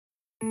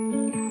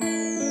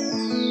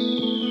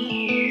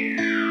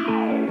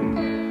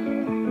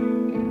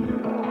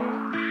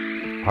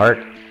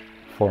Art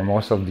for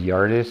most of the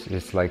artists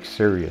is like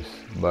serious,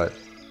 but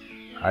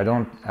I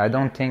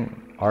don't think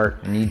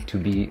art need to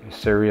be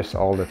serious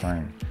all the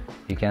time.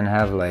 You can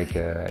have like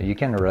you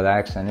can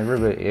relax, and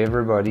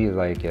everybody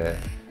like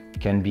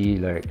can be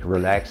like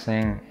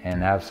relaxing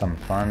and have some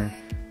fun.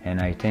 And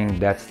I think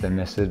that's the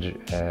message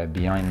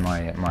behind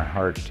my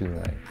art too,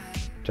 like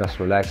just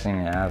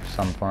relaxing and have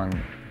some fun.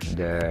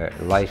 The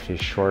life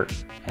is short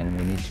and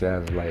we need to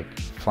have like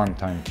fun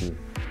time too.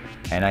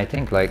 And I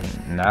think like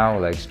now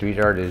like street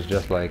art is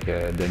just like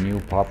the new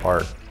pop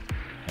art.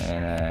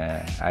 And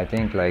I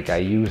think like I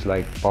use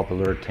like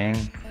popular thing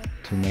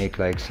to make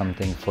like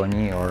something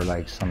funny, or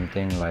like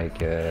something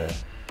like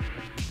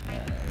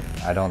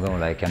I don't know,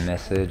 like a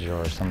message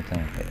or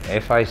something.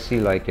 If I see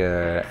like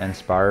a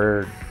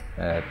inspired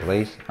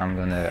place, I'm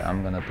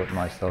gonna put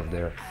myself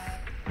there,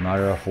 no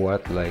matter of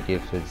what, like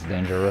if it's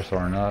dangerous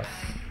or not.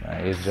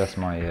 It's just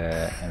my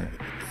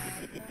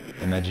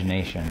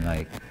imagination,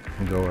 like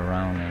go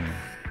around. And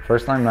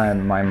first time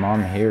my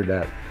mom heard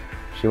that,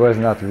 she was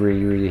not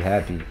really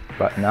happy,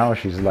 but now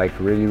she's like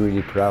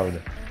really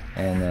proud.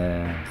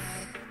 And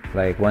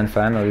like one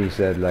family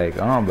said like,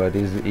 oh, but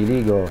it's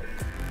illegal.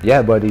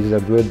 Yeah, but he's a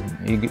good,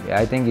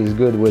 I think he's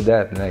good with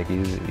that. Like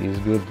he's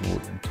good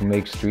to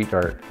make street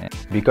art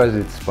because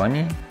it's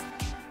funny.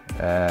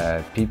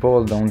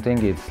 People don't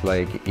think it's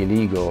like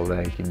illegal.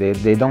 Like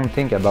they don't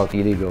think about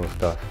illegal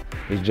stuff.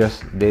 It's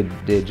just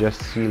they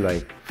just see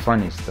like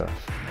funny stuff.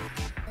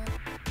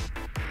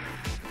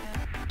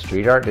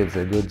 Street art it's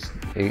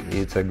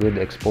a good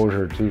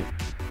exposure too.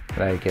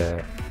 Like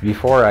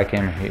before I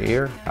came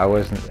here, I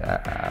was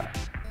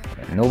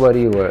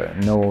nobody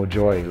no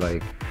joy,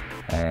 like.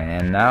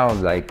 And now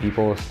like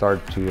people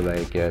start to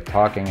like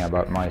talking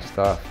about my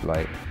stuff.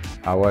 Like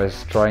I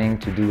was trying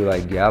to do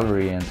like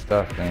gallery and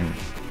stuff, and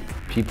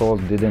people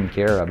didn't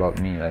care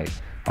about me. Like,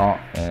 oh,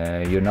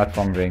 you're not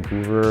from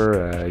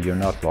Vancouver, you're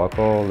not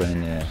local.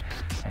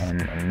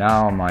 And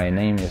now my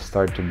name is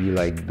start to be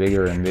like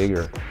bigger and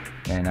bigger.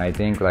 And I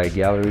think like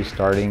gallery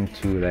starting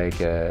to like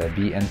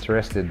be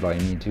interested by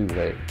me too.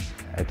 Like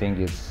I think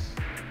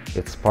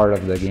it's part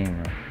of the game.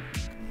 Right?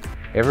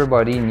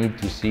 Everybody need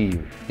to see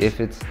you.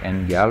 If it's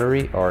in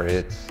gallery or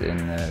it's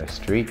in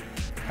street,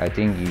 I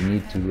think you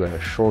need to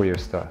show your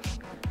stuff.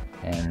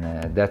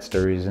 And that's the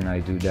reason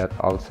I do that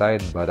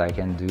outside, but I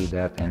can do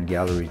that in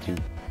gallery too.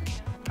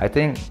 I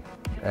think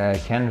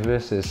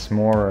canvas is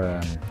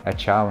more a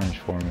challenge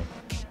for me.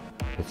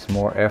 It's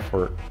more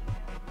effort.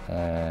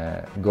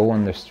 Go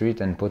on the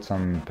street and put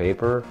some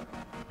paper.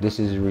 This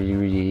is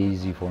really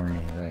easy for me.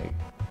 Like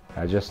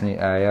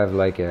I have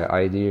like an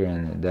idea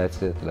and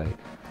that's it. Like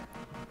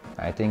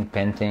I think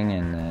painting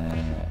and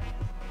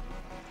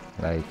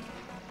like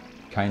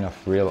kind of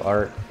real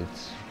art,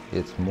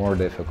 it's more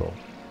difficult.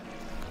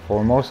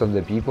 For most of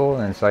the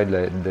people inside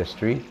the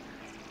street,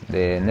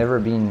 they never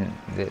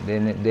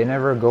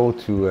go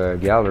to a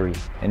gallery,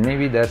 and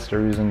maybe that's the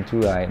reason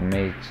too I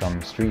make some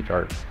street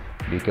art,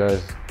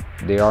 because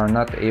they are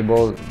not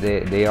able,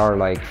 they are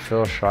like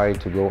feel shy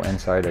to go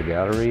inside a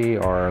gallery,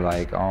 or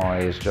like, oh,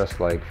 it's just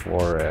like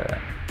for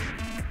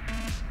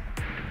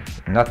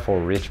not for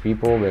rich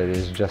people, but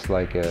it's just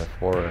like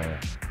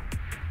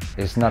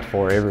it's not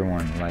for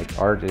everyone. Like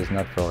art is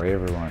not for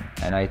everyone.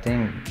 And I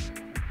think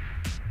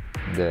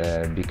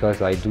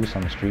because I do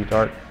some street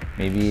art,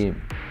 maybe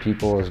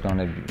people is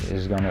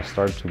gonna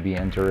start to be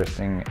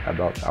interesting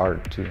about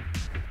art too.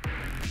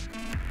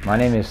 My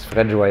name is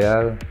Fred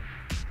Joyal,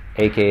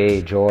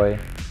 aka Joy.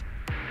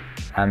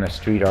 I'm a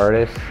street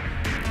artist.